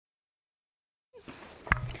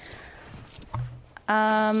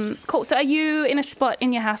Cool. So are you in a spot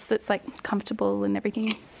in your house that's like comfortable and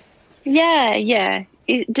everything? Yeah.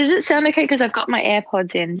 Does it sound okay? Because I've got my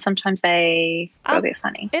AirPods in. Sometimes they go a bit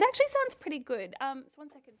funny. It actually sounds pretty good. So 1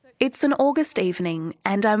 second. It's an August evening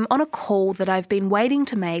and I'm on a call that I've been waiting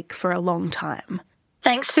to make for a long time.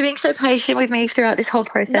 Thanks for being so patient with me throughout this whole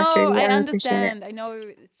process. No, really. I understand. I know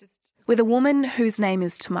it's just... With a woman whose name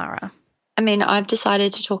is Tamara. I mean, I've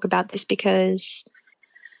decided to talk about this because,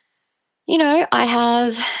 you know,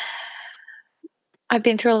 I've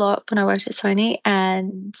been through a lot when I worked at Sony,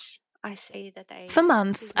 and I see that For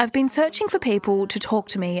months, I've been searching for people to talk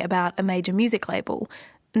to me about a major music label.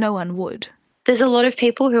 No one would. There's a lot of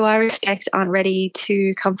people who I respect aren't ready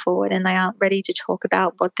to come forward and they aren't ready to talk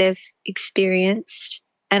about what they've experienced,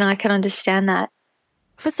 and I can understand that.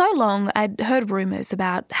 For so long, I'd heard rumours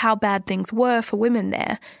about how bad things were for women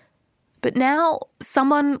there. But now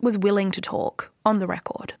someone was willing to talk on the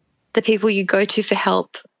record. The people you go to for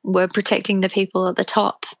help were protecting the people at the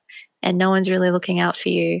top, and no one's really looking out for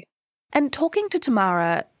you. And talking to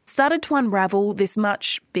Tamara started to unravel this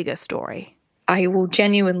much bigger story. I will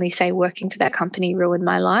genuinely say working for that company ruined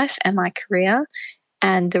my life and my career.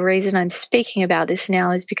 And the reason I'm speaking about this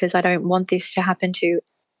now is because I don't want this to happen to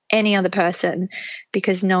any other person,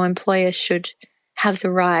 because no employer should have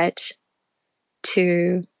the right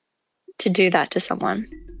to do that to someone.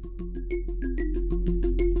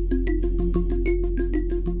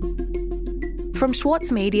 From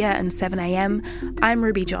Schwartz Media and 7am, I'm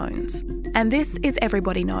Ruby Jones, and this is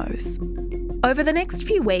Everybody Knows. Over the next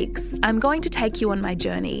few weeks, I'm going to take you on my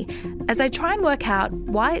journey as I try and work out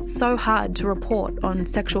why it's so hard to report on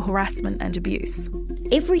sexual harassment and abuse.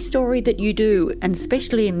 Every story that you do, and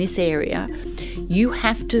especially in this area, you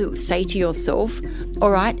have to say to yourself,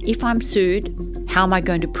 all right, if I'm sued, how am I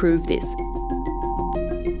going to prove this?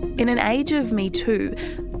 In an age of Me Too,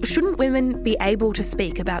 shouldn't women be able to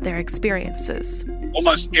speak about their experiences?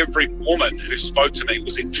 Almost every woman who spoke to me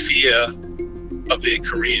was in fear of their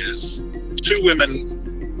careers. 2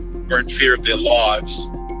 women were in fear of their lives.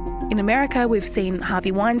 In America, we've seen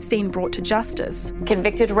Harvey Weinstein brought to justice.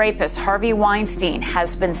 Convicted rapist Harvey Weinstein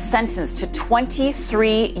has been sentenced to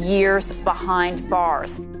 23 years behind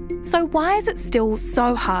bars. So why is it still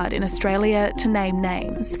so hard in Australia to name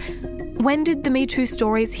names? When did the Me Too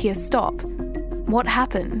stories here stop? What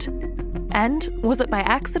happened? And was it by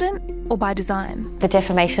accident or by design? The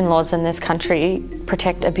defamation laws in this country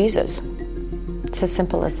protect abusers. It's as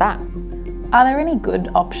simple as that. Are there any good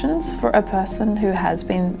options for a person who has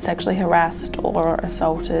been sexually harassed or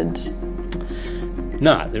assaulted?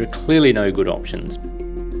 No, there are clearly no good options.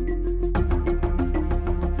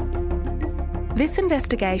 This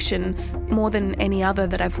investigation, more than any other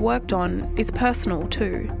that I've worked on, is personal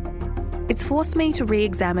too. It's forced me to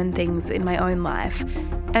re-examine things in my own life,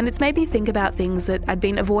 and it's made me think about things that I'd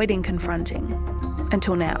been avoiding confronting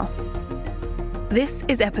until now. This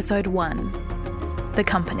is episode 1, The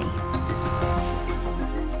Company.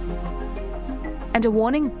 And a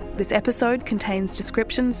warning, this episode contains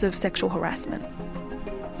descriptions of sexual harassment.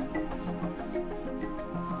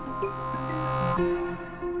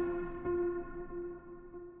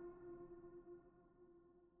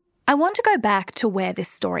 I want to go back to where this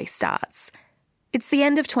story starts. It's the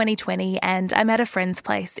end of 2020 and I'm at a friend's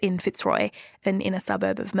place in Fitzroy, an inner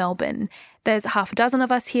suburb of Melbourne. There's half a dozen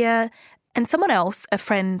of us here, and someone else, a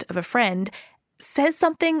friend of a friend, says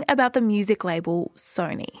something about the music label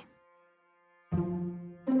Sony.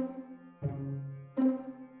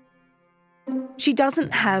 She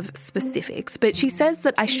doesn't have specifics, but she says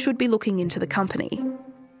that I should be looking into the company.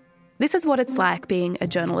 This is what it's like being a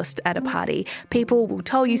journalist at a party. People will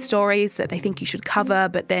tell you stories that they think you should cover,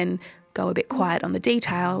 but then go a bit quiet on the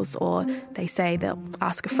details, or they say they'll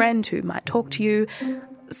ask a friend who might talk to you.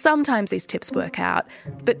 Sometimes these tips work out,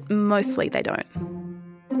 but mostly they don't.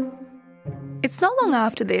 It's not long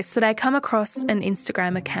after this that I come across an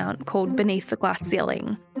Instagram account called Beneath the Glass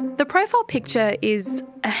Ceiling. The profile picture is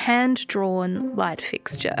a hand-drawn light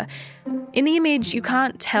fixture. In the image, you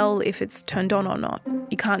can't tell if it's turned on or not.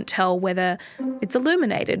 You can't tell whether it's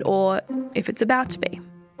illuminated or if it's about to be.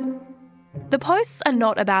 The posts are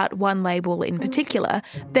not about one label in particular,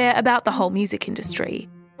 they're about the whole music industry.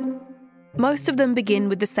 Most of them begin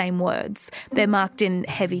with the same words. They're marked in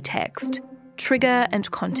heavy text. Trigger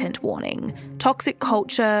and content warning. Toxic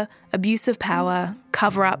culture, abuse of power,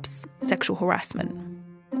 cover-ups, sexual harassment.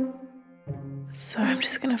 So I'm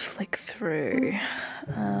just going to flick through.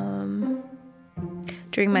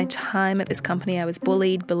 During During my time at this company, I was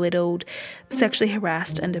bullied, belittled, sexually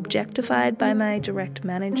harassed and objectified by my direct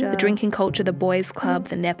manager. The drinking culture, the boys' club,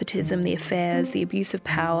 the nepotism, the affairs, the abuse of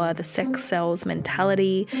power, the sex sells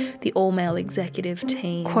mentality, the all-male executive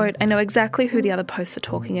team. Quote, I know exactly who the other posts are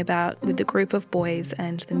talking about with the group of boys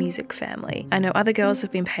and the music family. I know other girls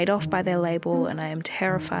have been paid off by their label and I am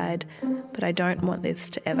terrified, but I don't want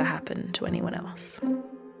this to ever happen to anyone else.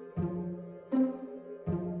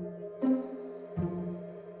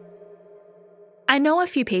 I know a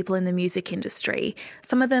few people in the music industry.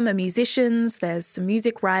 Some of them are musicians, there's some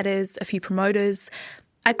music writers, a few promoters.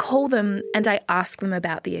 I call them and I ask them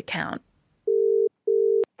about the account.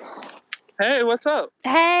 Hey, what's up?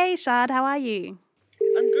 Hey, Shad, how are you?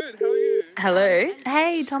 I'm good, how are you? Hello.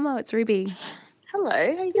 Hey, Tomo, it's Ruby. Hello, how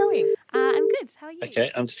are you going? I'm good, how are you?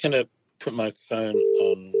 Okay, I'm just going to put my phone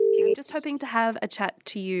on. I'm just hoping to have a chat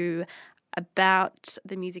to you about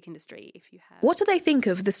the music industry, if you have. What do they think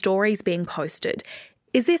of the stories being posted?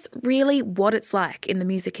 Is this really what it's like in the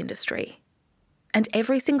music industry? And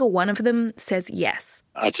every single one of them says yes.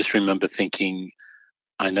 I just remember thinking,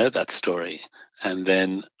 I know that story, and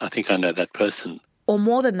then I think I know that person. Or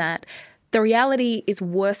more than that, the reality is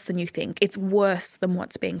worse than you think. It's worse than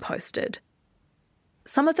what's being posted.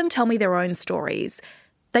 Some of them tell me their own stories.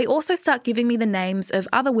 They also start giving me the names of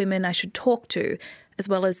other women I should talk to, as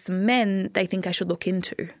well as some men they think I should look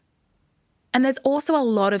into. And there's also a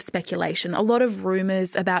lot of speculation, a lot of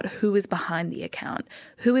rumours about who is behind the account,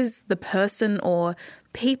 who is the person or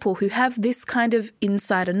people who have this kind of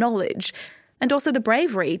insider knowledge, and also the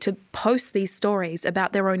bravery to post these stories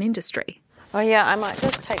about their own industry. Oh yeah, I might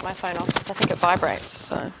just take my phone off because I think it vibrates,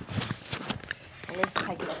 so at least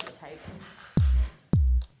take it off the tape.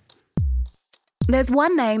 There's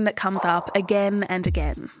one name that comes up again and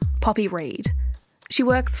again, Poppy Reid. She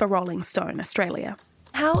works for Rolling Stone, Australia.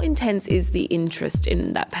 How intense is the interest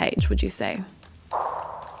in that page, would you say?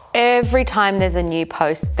 Every time there's a new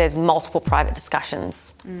post, there's multiple private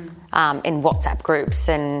discussions in WhatsApp groups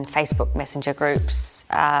and Facebook Messenger groups,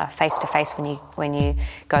 face-to-face when you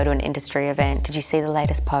go to an industry event. Did you see the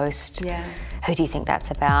latest post? Yeah. Who do you think that's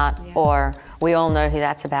about? Yeah. Or we all know who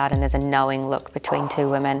that's about and there's a knowing look between two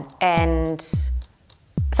women. And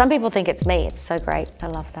some people think it's me. It's so great. I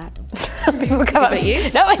love that. People come up to you.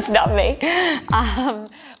 No, it's not me.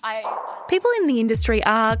 People in the industry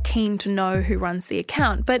are keen to know who runs the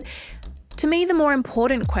account, but to me the more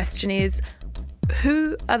important question is,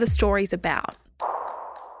 who are the stories about?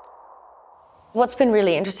 What's been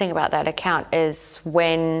really interesting about that account is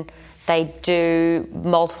when they do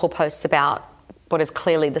multiple posts about what is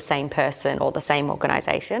clearly the same person or the same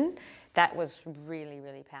organisation. That was really,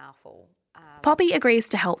 really powerful. Poppy agrees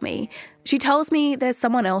to help me. She tells me there's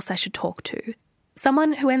someone else I should talk to,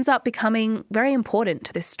 someone who ends up becoming very important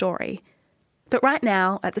to this story. But right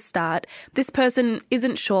now, at the start, this person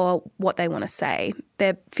isn't sure what they want to say.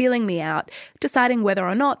 They're feeling me out, deciding whether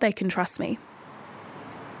or not they can trust me.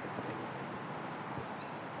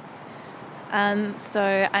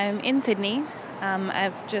 So I'm in Sydney.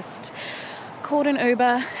 I've just called an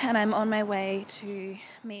Uber and I'm on my way to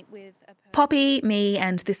meet with a person. Poppy, me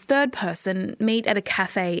and this third person meet at a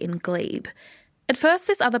cafe in Glebe. At first,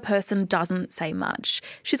 this other person doesn't say much.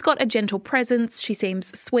 She's got a gentle presence, she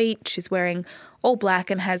seems sweet, she's wearing all black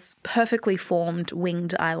and has perfectly formed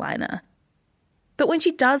winged eyeliner. But when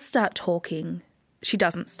she does start talking, she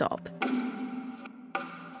doesn't stop.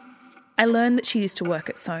 I learn that she used to work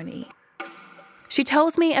at Sony. She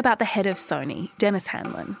tells me about the head of Sony, Dennis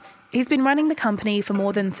Hanlon. He's been running the company for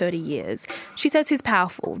more than 30 years. She says he's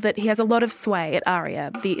powerful, that he has a lot of sway at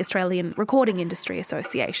ARIA, the Australian Recording Industry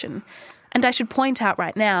Association. And I should point out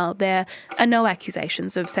right now, there are no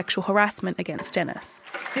accusations of sexual harassment against Dennis.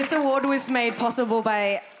 This award was made possible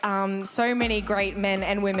by so many great men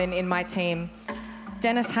and women in my team.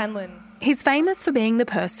 Dennis Hanlon. He's famous for being the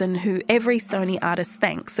person who every Sony artist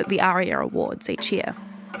thanks at the ARIA Awards each year.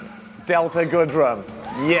 Delta Goodrum,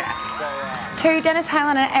 yes. To Dennis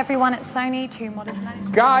Hanlon and everyone at Sony, to Modest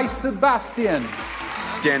Management. Guy Sebastian.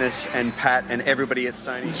 Dennis and Pat and everybody at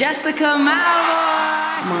Sony. Jessica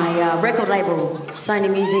Malloy. My record label,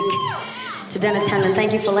 Sony Music. To Dennis Hanlon,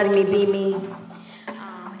 thank you for letting me be me.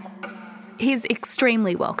 He's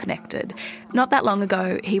extremely well connected. Not that long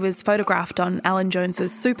ago, he was photographed on Alan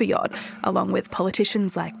Jones's super yacht, along with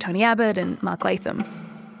politicians like Tony Abbott and Mark Latham.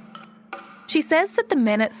 She says that the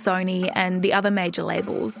men at Sony and the other major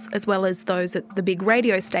labels, as well as those at the big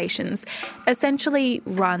radio stations, essentially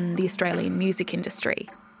run the Australian music industry.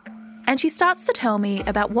 And she starts to tell me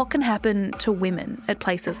about what can happen to women at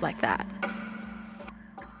places like that.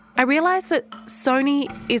 I realise that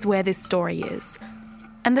Sony is where this story is.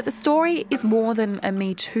 and that the story is more than a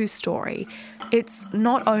Me Too story. It's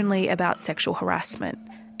not only about sexual harassment.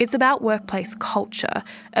 It's about workplace culture,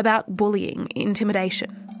 about bullying,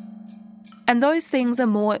 intimidation. And those things are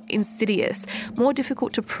more insidious, more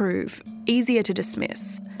difficult to prove, easier to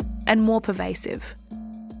dismiss, and more pervasive.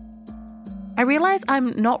 I realise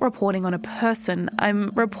I'm not reporting on a person, I'm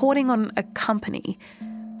reporting on a company,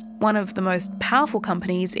 one of the most powerful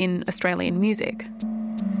companies in Australian music.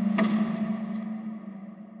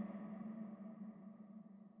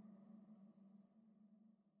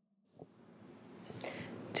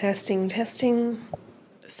 Testing.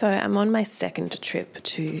 So I'm on my second trip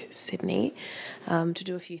to Sydney to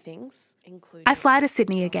do a few things, including... I fly to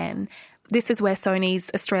Sydney again. This is where Sony's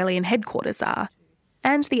Australian headquarters are.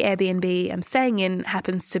 And the Airbnb I'm staying in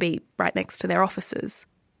happens to be right next to their offices.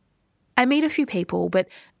 I meet a few people, but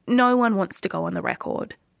no one wants to go on the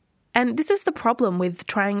record. And this is the problem with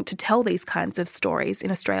trying to tell these kinds of stories in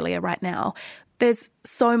Australia right now. There's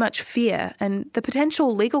so much fear, and the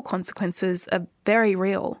potential legal consequences are very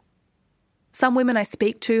real. Some women I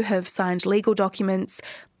speak to have signed legal documents.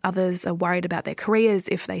 Others are worried about their careers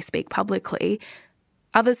if they speak publicly.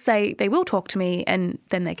 Others say they will talk to me and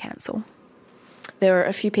then they cancel. There were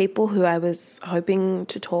a few people who I was hoping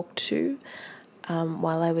to talk to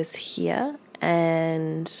while I was here,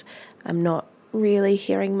 and I'm not really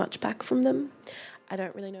hearing much back from them. I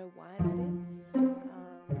don't really know why that is.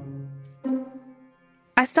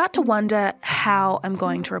 I start to wonder how I'm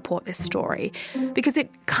going to report this story, because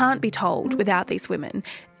it can't be told without these women.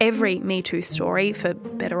 Every Me Too story, for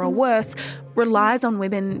better or worse, relies on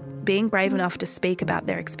women being brave enough to speak about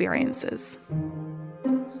their experiences.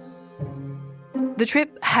 The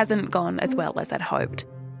trip hasn't gone as well as I'd hoped.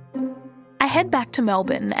 I head back to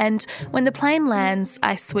Melbourne, and when the plane lands,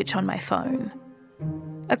 I switch on my phone.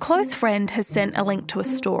 A close friend has sent a link to a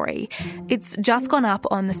story. It's just gone up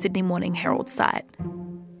on the Sydney Morning Herald site.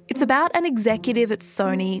 It's about an executive at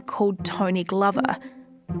Sony called Tony Glover.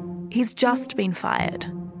 He's just been fired.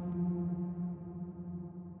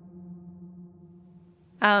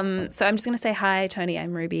 So I'm just going to say, hi, Tony,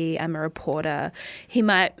 I'm Ruby, I'm a reporter. He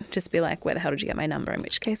might just be like, where the hell did you get my number? In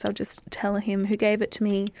which case I'll just tell him who gave it to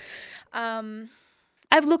me.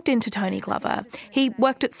 I've looked into Tony Glover. He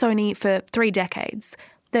worked at Sony for 3 decades.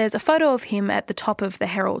 There's a photo of him at the top of the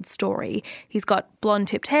Herald story. He's got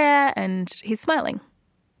blonde-tipped hair and he's smiling.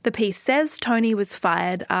 The piece says Tony was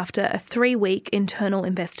fired after a 3-week internal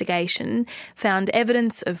investigation found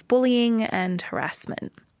evidence of bullying and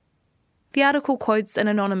harassment. The article quotes an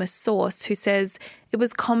anonymous source who says it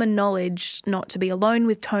was common knowledge not to be alone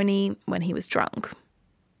with Tony when he was drunk.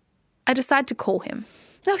 I decide to call him.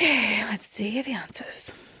 Okay, let's see if he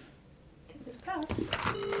answers. Fingers crossed.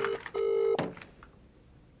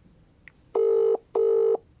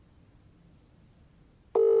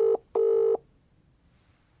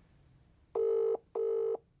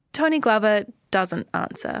 Tony Glover doesn't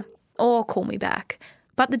answer or call me back,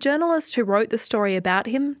 but the journalist who wrote the story about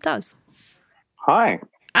him does. Hi.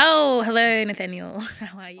 Oh, hello, Nathaniel.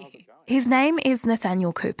 How are you? His name is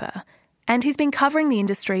Nathaniel Cooper, and he's been covering the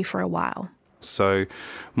industry for a while. So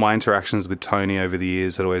my interactions with Tony over the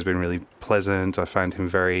years had always been really pleasant. I found him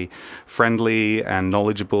very friendly and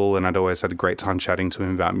knowledgeable, and I'd always had a great time chatting to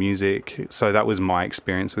him about music. So that was my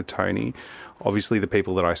experience with Tony. Obviously, the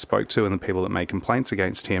people that I spoke to and the people that made complaints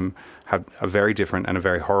against him have a very different and a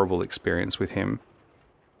very horrible experience with him.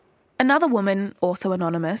 Another woman, also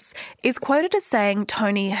anonymous, is quoted as saying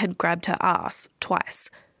Tony had grabbed her ass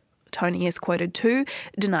twice. Tony is quoted too,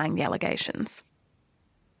 denying the allegations.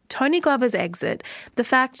 Tony Glover's exit, the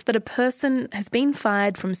fact that a person has been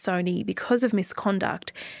fired from Sony because of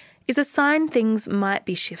misconduct, is a sign things might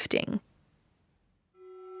be shifting.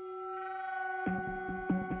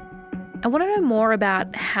 I want to know more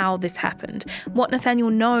about how this happened, what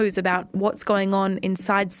Nathaniel knows about what's going on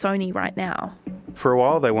inside Sony right now. For a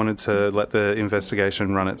while, they wanted to let the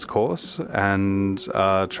investigation run its course and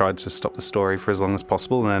tried to stop the story for as long as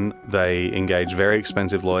possible. And then they engaged very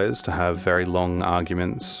expensive lawyers to have very long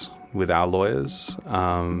arguments with our lawyers.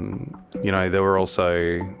 There were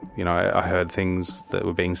also, I heard things that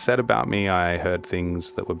were being said about me. I heard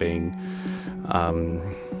things that were being,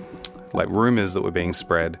 like rumours that were being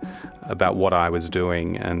spread about what I was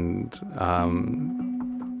doing. And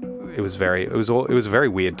it was a very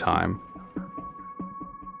weird time.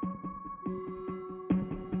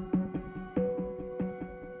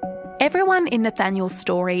 Everyone in Nathaniel's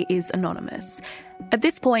story is anonymous. At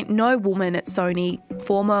this point, no woman at Sony,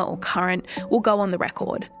 former or current, will go on the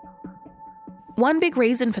record. One big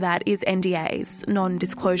reason for that is NDAs,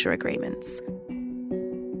 non-disclosure agreements.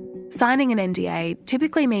 signing an NDA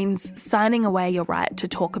typically means signing away your right to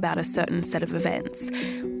talk about a certain set of events.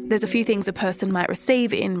 There's a few things a person might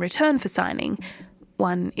receive in return for signing.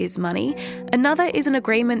 One is money. Another is an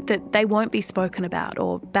agreement that they won't be spoken about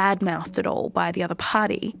or bad-mouthed at all by the other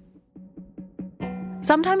party.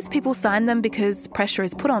 Sometimes people sign them because pressure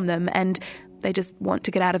is put on them and they just want to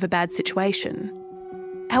get out of a bad situation.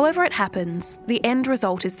 However it happens, the end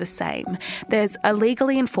result is the same. There's a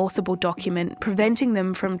legally enforceable document preventing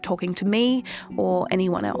them from talking to me or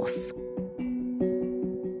anyone else.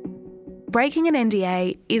 Breaking an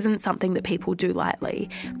NDA isn't something that people do lightly.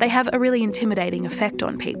 They have a really intimidating effect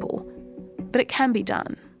on people. But it can be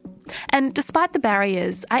done. And despite the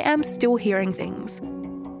barriers, I am still hearing things.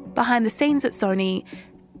 Behind the scenes at Sony,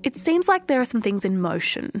 it seems like there are some things in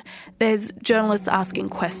motion. There's journalists asking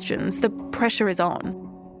questions. The pressure is on.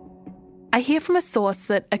 I hear from a source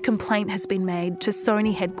that a complaint has been made to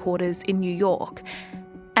Sony headquarters in New York.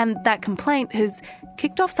 And that complaint has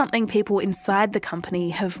kicked off something people inside the company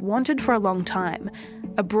have wanted for a long time,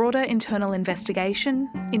 a broader internal investigation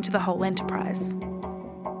into the whole enterprise.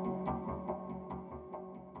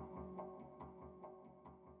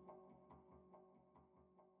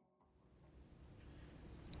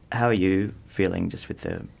 How are you feeling just with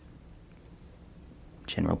the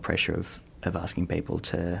general pressure of asking people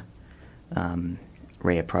to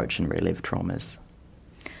reapproach and relive traumas?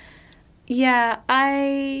 Yeah,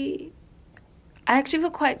 I actually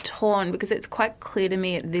feel quite torn because it's quite clear to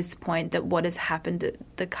me at this point that what has happened at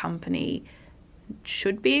the company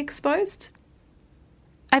should be exposed.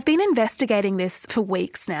 I've been investigating this for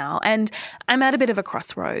weeks now, and I'm at a bit of a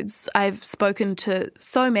crossroads. I've spoken to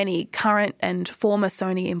so many current and former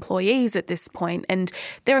Sony employees at this point, and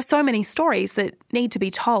there are so many stories that need to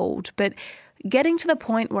be told, but getting to the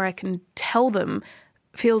point where I can tell them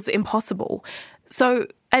feels impossible. So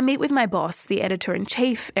I meet with my boss, the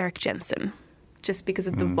editor-in-chief, Eric Jensen, just because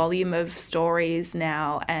of the volume of stories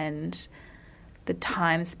now and the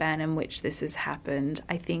time span in which this has happened.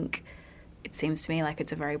 I think it seems to me like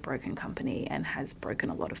it's a very broken company and has broken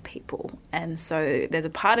a lot of people. And so there's a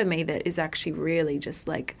part of me that is actually really just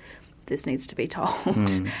like, this needs to be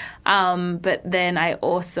told. But then I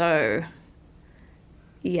also,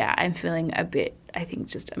 I'm feeling a bit, I think,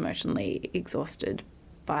 just emotionally exhausted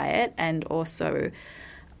by it. And also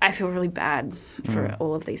I feel really bad for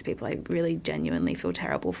all of these people. I really genuinely feel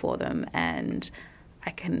terrible for them. And I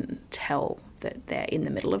can tell that they're in the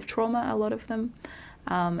middle of trauma, a lot of them.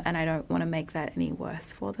 And I don't want to make that any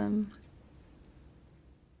worse for them.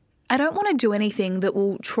 I don't want to do anything that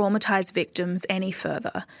will traumatise victims any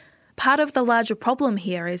further. Part of the larger problem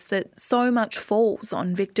here is that so much falls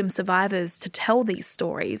on victim survivors to tell these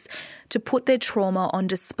stories, to put their trauma on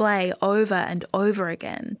display over and over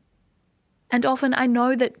again. And often I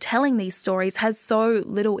know that telling these stories has so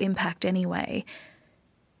little impact anyway.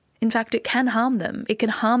 In fact, it can harm them. It can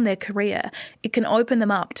harm their career. It can open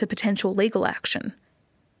them up to potential legal action.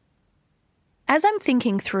 As I'm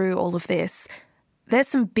thinking through all of this, there's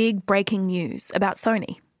some big breaking news about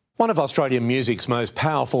Sony. One of Australian music's most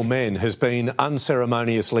powerful men has been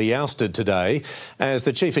unceremoniously ousted today as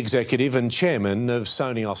the chief executive and chairman of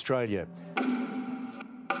Sony Australia.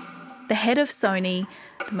 The head of Sony,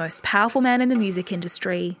 the most powerful man in the music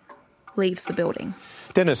industry, leaves the building.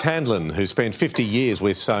 Dennis Handlin, who spent 50 years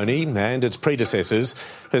with Sony and its predecessors,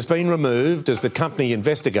 has been removed as the company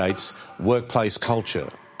investigates workplace culture.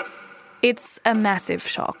 It's a massive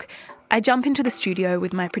shock. I jump into the studio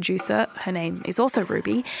with my producer, her name is also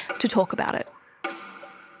Ruby, to talk about it.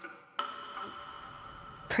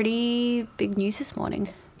 Pretty big news this morning.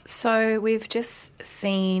 So we've just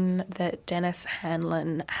seen that Dennis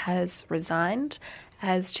Handlin has resigned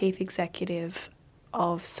as chief executive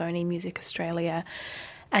of Sony Music Australia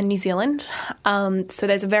and New Zealand. So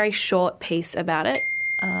there's a very short piece about it.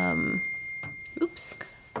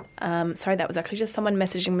 Sorry, that was actually just someone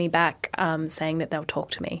messaging me back saying that they'll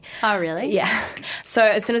talk to me. Oh, really? Yeah. So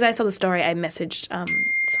as soon as I saw the story, I messaged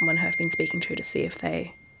someone who I've been speaking to see if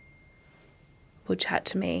they would chat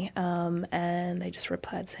to me, and they just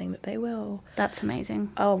replied saying that they will. That's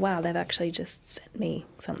amazing. Oh, wow, they've actually just sent me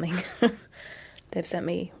something. They've sent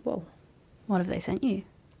me, well... What have they sent you?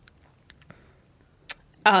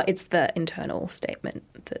 It's the internal statement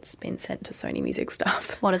that's been sent to Sony Music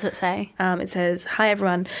staff. What does it say? It says, "Hi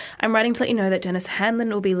everyone, I'm writing to let you know that Dennis Handlin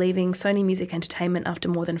will be leaving Sony Music Entertainment after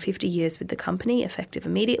more than 50 years with the company, effective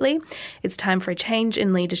immediately. It's time for a change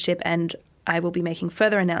in leadership and I will be making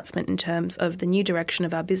further announcement in terms of the new direction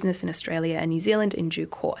of our business in Australia and New Zealand in due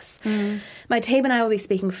course. My team and I will be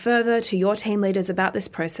speaking further to your team leaders about this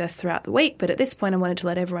process throughout the week, but at this point I wanted to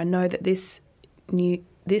let everyone know that this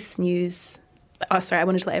news I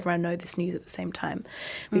wanted to let everyone know this news at the same time.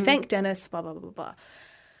 We thank Dennis, blah, blah, blah, blah, blah.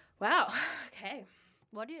 Wow, okay.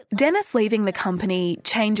 Dennis leaving the company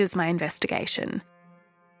changes my investigation.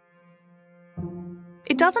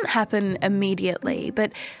 It doesn't happen immediately,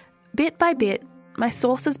 but bit by bit, my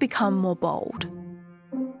sources become more bold.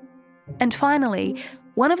 And finally,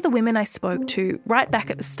 one of the women I spoke to right back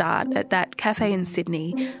at the start at that cafe in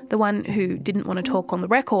Sydney, the one who didn't want to talk on the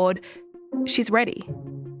record, she's ready.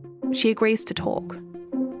 She agrees to talk.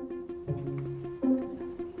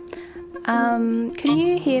 Can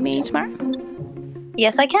you hear me, Tamara?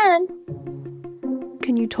 Yes, I can.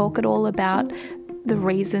 Can you talk at all about the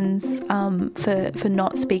reasons for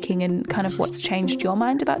not speaking and kind of what's changed your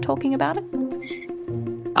mind about talking about it?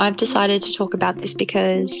 I've decided to talk about this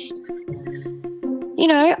because, you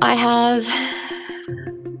know, I've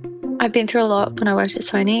been through a lot when I worked at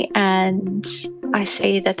Sony, and I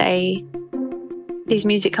see that these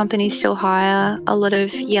music companies still hire a lot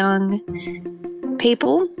of young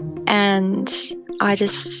people, and I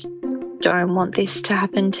just don't want this to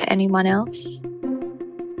happen to anyone else.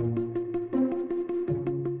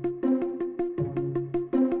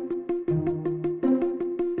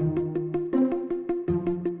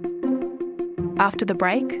 After the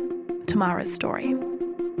break, Tamara's story.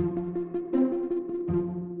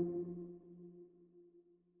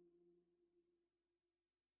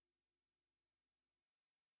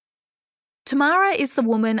 Tamara is the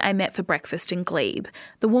woman I met for breakfast in Glebe,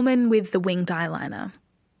 the woman with the winged eyeliner.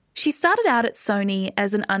 She started out at Sony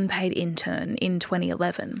as an unpaid intern in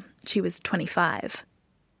 2011. She was 25.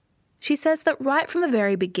 She says that right from the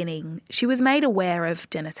very beginning, she was made aware of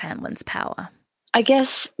Dennis Hanlon's power. I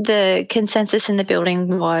guess the consensus in the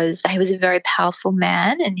building was he was a very powerful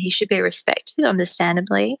man and he should be respected,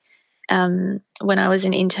 understandably. When I was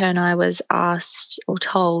an intern, I was asked or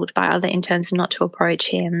told by other interns not to approach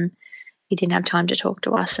him. He didn't have time to talk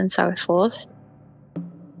to us and so forth.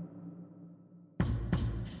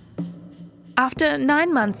 After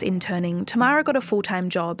 9 months interning, Tamara got a full-time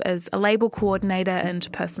job as a label coordinator and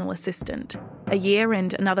personal assistant. A year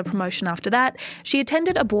and another promotion after that, she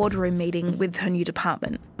attended a boardroom meeting with her new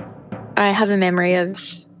department. I have a memory of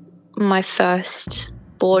my first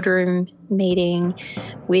boardroom meeting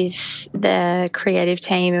with the creative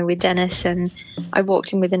team and with Dennis, and I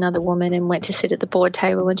walked in with another woman and went to sit at the board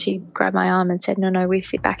table, and she grabbed my arm and said, no, we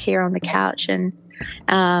sit back here on the couch. And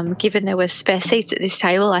given there were spare seats at this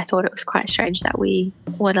table, I thought it was quite strange that we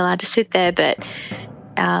weren't allowed to sit there. But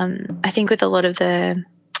I think with a lot of the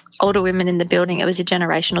older women in the building, it was a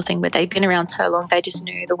generational thing where they'd been around so long, they just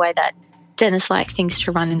knew the way that Dennis liked things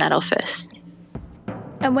to run in that office.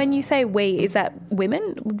 And when you say we, is that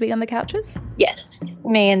women would be on the couches? Yes,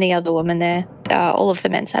 me and the other woman there. All of the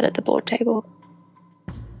men sat at the board table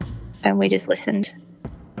and we just listened.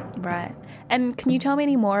 Right. And can you tell me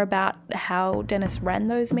any more about how Dennis ran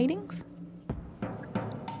those meetings?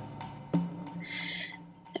 I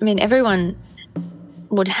mean, everyone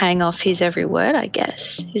would hang off his every word, I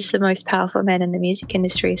guess. He's the most powerful man in the music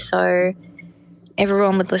industry, so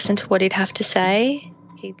everyone would listen to what he'd have to say.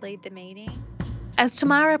 He'd lead the meeting. As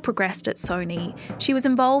Tamara progressed at Sony, she was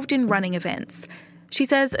involved in running events. She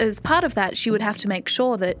says as part of that, she would have to make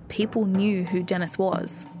sure that people knew who Dennis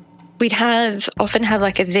was. We'd often have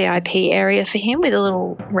like a VIP area for him with a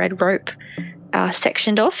little red rope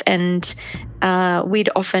sectioned off, and we'd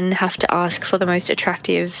often have to ask for the most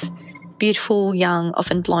attractive, beautiful, young,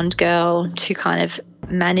 often blonde girl to kind of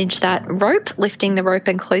manage that rope, lifting the rope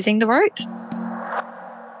and closing the rope.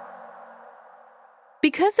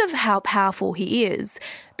 Because of how powerful he is,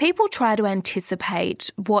 people try to anticipate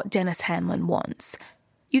what Dennis Hanlon wants.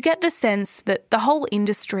 You get the sense that the whole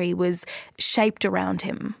industry was shaped around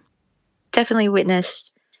him. Definitely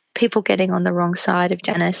witnessed people getting on the wrong side of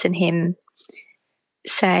Dennis and him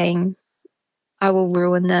saying, I will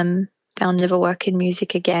ruin them, they'll never work in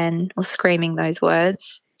music again, or screaming those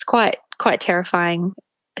words. It's quite terrifying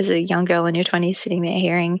as a young girl in your 20s sitting there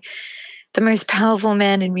hearing the most powerful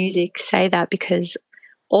man in music say that, because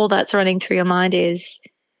all that's running through your mind is,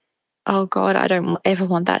 oh God, I don't ever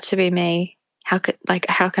want that to be me. How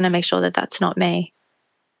can I make sure that that's not me?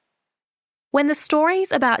 When the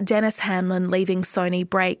stories about Dennis Hanlon leaving Sony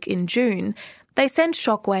break in June, they send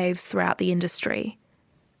shockwaves throughout the industry.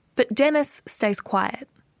 But Dennis stays quiet.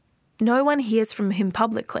 No one hears from him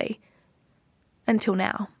publicly. Until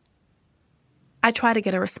now. I try to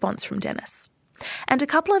get a response from Dennis. And a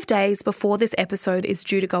couple of days before this episode is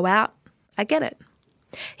due to go out, I get it.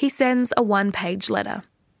 He sends a 1-page letter.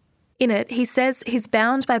 In it, he says he's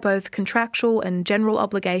bound by both contractual and general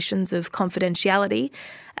obligations of confidentiality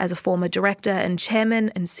as a former director and chairman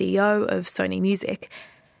and CEO of Sony Music,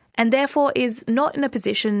 and therefore is not in a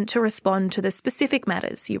position to respond to the specific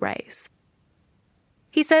matters you raise.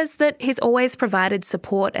 He says that he's always provided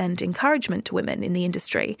support and encouragement to women in the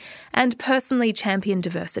industry and personally championed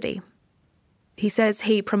diversity. He says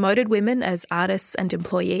he promoted women as artists and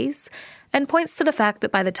employees and points to the fact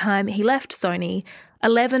that by the time he left Sony,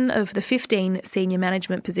 11 of the 15 senior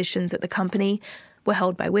management positions at the company were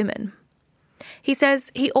held by women. He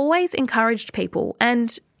says he always encouraged people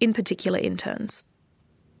and, in particular, interns.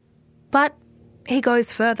 But he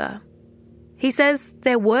goes further. He says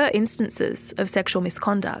there were instances of sexual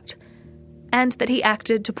misconduct and that he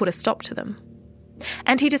acted to put a stop to them.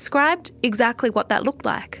 And he described exactly what that looked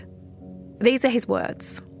like. These are his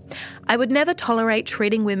words. "I would never tolerate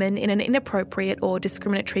treating women in an inappropriate or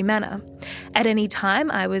discriminatory manner. At any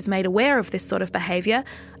time I was made aware of this sort of behaviour,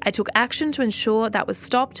 I took action to ensure that was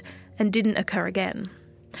stopped and didn't occur again.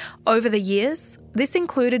 Over the years, this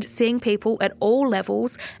included seeing people at all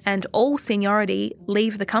levels and all seniority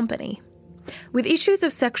leave the company. With issues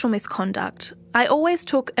of sexual misconduct, I always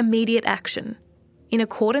took immediate action, in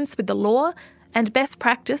accordance with the law and best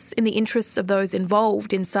practice in the interests of those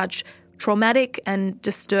involved in such traumatic and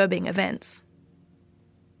disturbing events."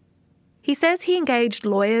 He says he engaged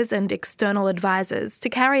lawyers and external advisors to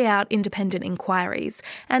carry out independent inquiries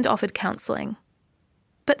and offered counselling.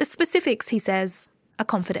 But the specifics, he says, are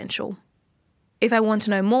confidential. If I want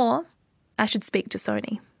to know more, I should speak to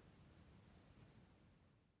Sony.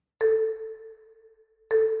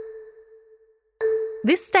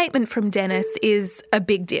 This statement from Dennis is a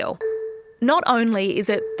big deal. Not only is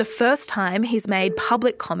it the first time he's made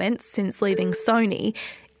public comments since leaving Sony,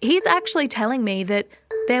 he's actually telling me that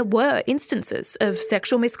there were instances of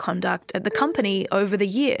sexual misconduct at the company over the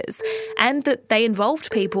years and that they involved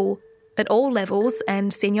people at all levels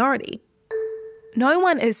and seniority. No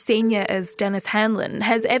one as senior as Dennis Hanlon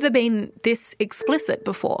has ever been this explicit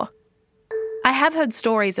before. I have heard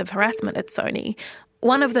stories of harassment at Sony.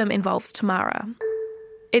 One of them involves Tamara.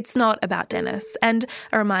 It's not about Dennis, and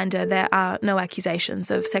a reminder, there are no accusations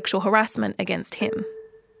of sexual harassment against him.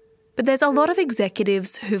 But there's a lot of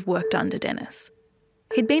executives who've worked under Dennis.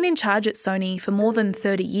 He'd been in charge at Sony for more than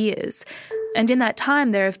 30 years, and in that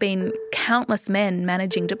time there have been countless men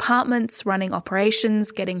managing departments, running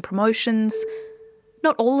operations, getting promotions.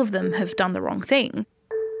 Not all of them have done the wrong thing,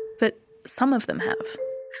 but some of them have.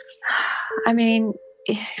 I mean,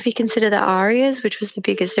 if you consider the ARIAs, which was the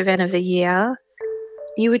biggest event of the year,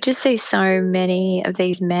 you would just see so many of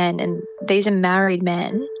these men, and these are married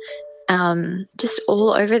men, just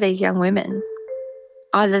all over these young women.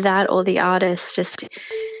 Either that or the artists just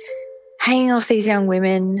hanging off these young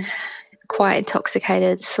women, quite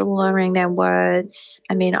intoxicated, slurring their words.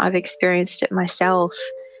 I mean, I've experienced it myself,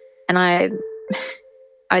 and I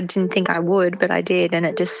didn't think I would, but I did, and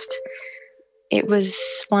it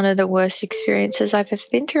was one of the worst experiences I've ever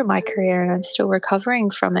been through in my career, and I'm still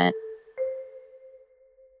recovering from it.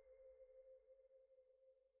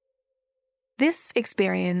 This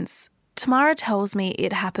experience, Tamara tells me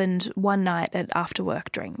it happened one night at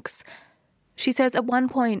after-work drinks. She says at one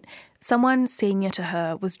point, someone senior to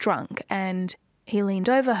her was drunk and he leaned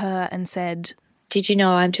over her and said, "Did you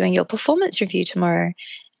know I'm doing your performance review tomorrow?"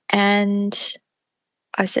 And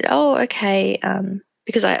I said, "Oh, okay,"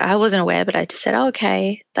 because I wasn't aware, but I just said, "Oh,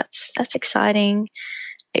 okay, that's exciting."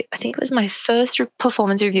 I think it was my first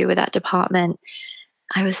performance review with that department.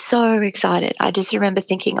 I was so excited. I just remember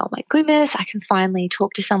thinking, oh my goodness, I can finally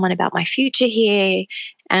talk to someone about my future here.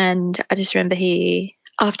 And I just remember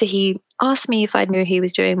after he asked me if I knew he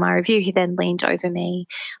was doing my review, he then leaned over me,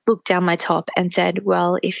 looked down my top and said,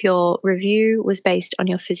 "Well, if your review was based on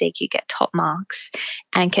your physique, you get top marks,"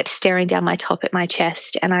 and kept staring down my top at my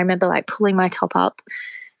chest. And I remember pulling my top up,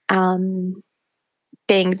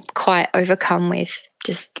 being quite overcome with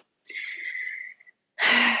just,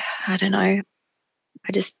 I don't know,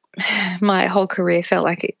 my whole career felt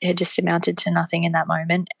like it had just amounted to nothing in that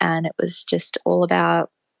moment, and it was just all about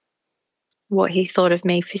what he thought of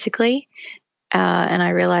me physically, and I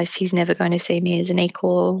realised he's never going to see me as an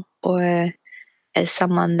equal or as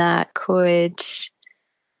someone that could,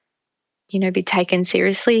 be taken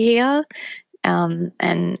seriously here,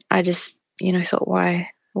 and I just, thought,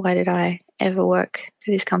 why did I ever work for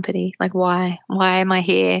this company? Why am I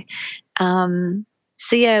here?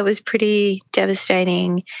 So yeah, it was pretty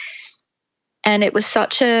devastating, and it was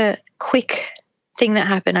such a quick thing that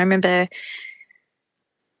happened. I remember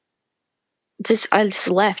I just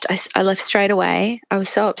left. I left straight away. I was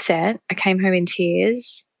so upset. I came home in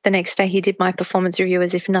tears. The next day he did my performance review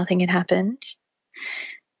as if nothing had happened.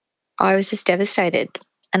 I was just devastated,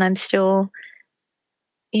 and I'm still,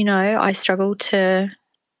 I struggle to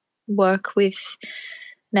work with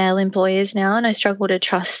male employers now, and I struggle to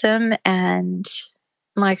trust them, and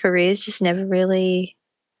my career's just never really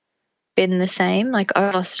been the same. Like,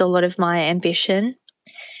 I lost a lot of my ambition.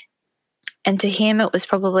 And to him, it was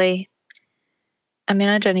probably, I mean,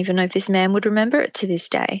 I don't even know if this man would remember it to this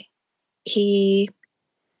day. He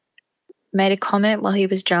made a comment while he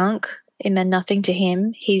was drunk. It meant nothing to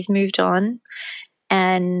him. He's moved on.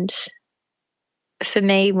 And for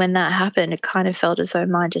me, when that happened, it kind of felt as though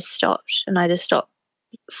mine just stopped, and I just stopped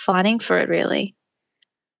fighting for it, really.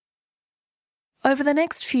 Over the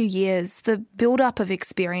next few years, the build-up of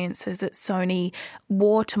experiences at Sony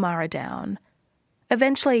wore Tamara down.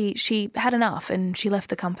 Eventually, she had enough and she left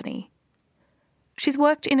the company. She's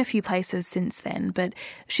worked in a few places since then, but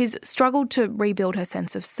she's struggled to rebuild her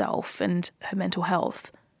sense of self and her mental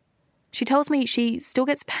health. She tells me she still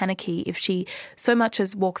gets panicky if she so much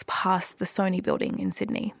as walks past the Sony building in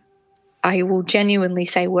Sydney. I will genuinely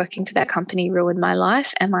say working for that company ruined my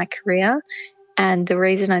life and my career. And the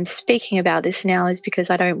reason I'm speaking about this now is because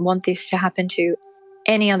I don't want this to happen to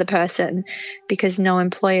any other person, because no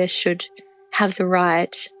employer should have the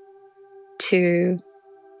right to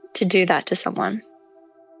do that to someone.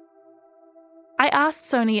 I asked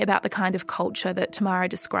Sony about the kind of culture that Tamara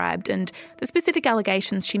described and the specific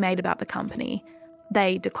allegations she made about the company.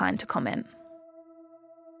 They declined to comment.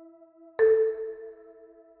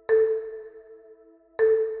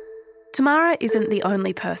 Tamara isn't the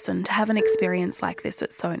only person to have an experience like this at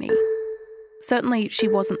Sony. Certainly, she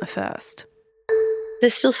wasn't the first.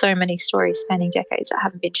 There's still so many stories spanning decades that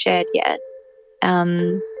haven't been shared yet.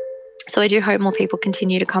 So I do hope more people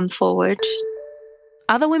continue to come forward.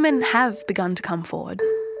 Other women have begun to come forward.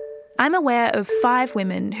 I'm aware of 5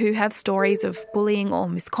 women who have stories of bullying or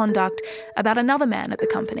misconduct about another man at the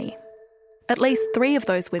company. At least 3 of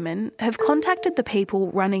those women have contacted the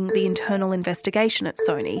people running the internal investigation at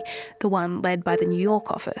Sony, the one led by the New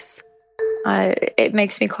York office. It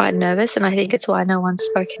makes me quite nervous, and I think it's why no one's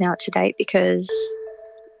spoken out to date, because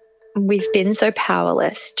we've been so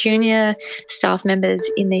powerless. Junior staff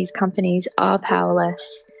members in these companies are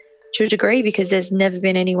powerless to a degree because there's never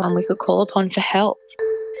been anyone we could call upon for help.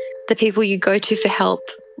 The people you go to for help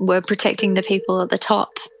were protecting the people at the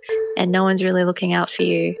top, and no one's really looking out for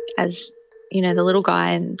you as, you know, the little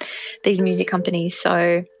guy in these music companies.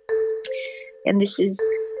 So, and this is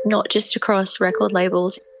not just across record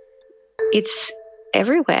labels, it's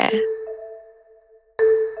everywhere.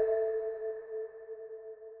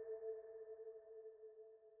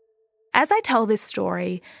 As I tell this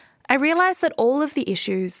story, I realise that all of the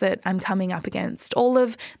issues that I'm coming up against, all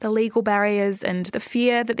of the legal barriers and the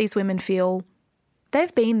fear that these women feel,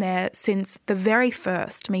 they've been there since the very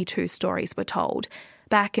first Me Too stories were told,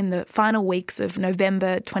 back in the final weeks of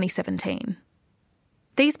November 2017.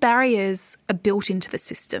 These barriers are built into the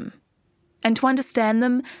system. And to understand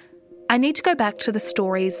them, I need to go back to the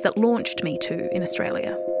stories that launched Me Too in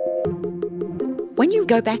Australia. When you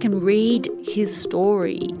go back and read his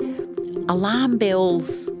story, alarm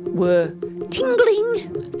bells were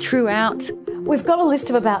tingling throughout. We've got a list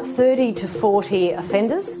of about 30 to 40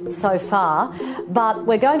 offenders so far, but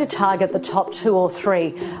we're going to target the top 2 or 3.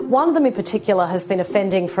 One of them in particular has been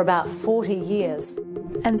offending for about 40 years.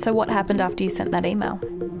 And so what happened after you sent that email?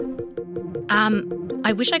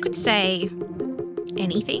 I wish I could say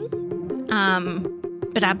anything,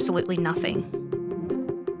 but absolutely nothing.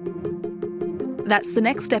 That's the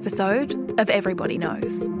next episode of Everybody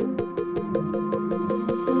Knows.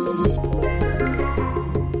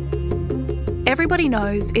 Everybody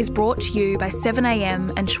Knows is brought to you by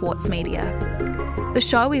 7am and Schwartz Media. The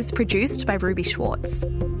show is produced by Ruby Schwartz.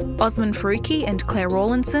 Osman Faruqi and Claire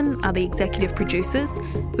Rawlinson are the executive producers,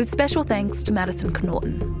 with special thanks to Madison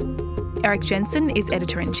Connaughton. Eric Jensen is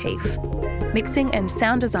editor-in-chief. Mixing and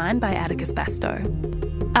sound design by Atticus Bastow.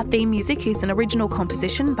 Our theme music is an original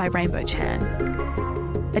composition by Rainbow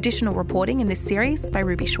Chan. Additional reporting in this series by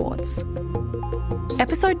Ruby Schwartz.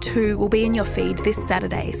 Episode 2 will be in your feed this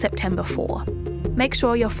Saturday, September 4. Make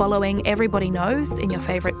sure you're following Everybody Knows in your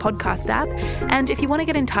favourite podcast app, and if you want to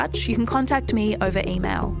get in touch, you can contact me over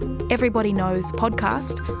email,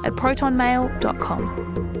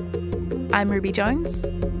 everybodyknowspodcast@protonmail.com. I'm Ruby Jones.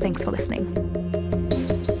 Thanks for listening.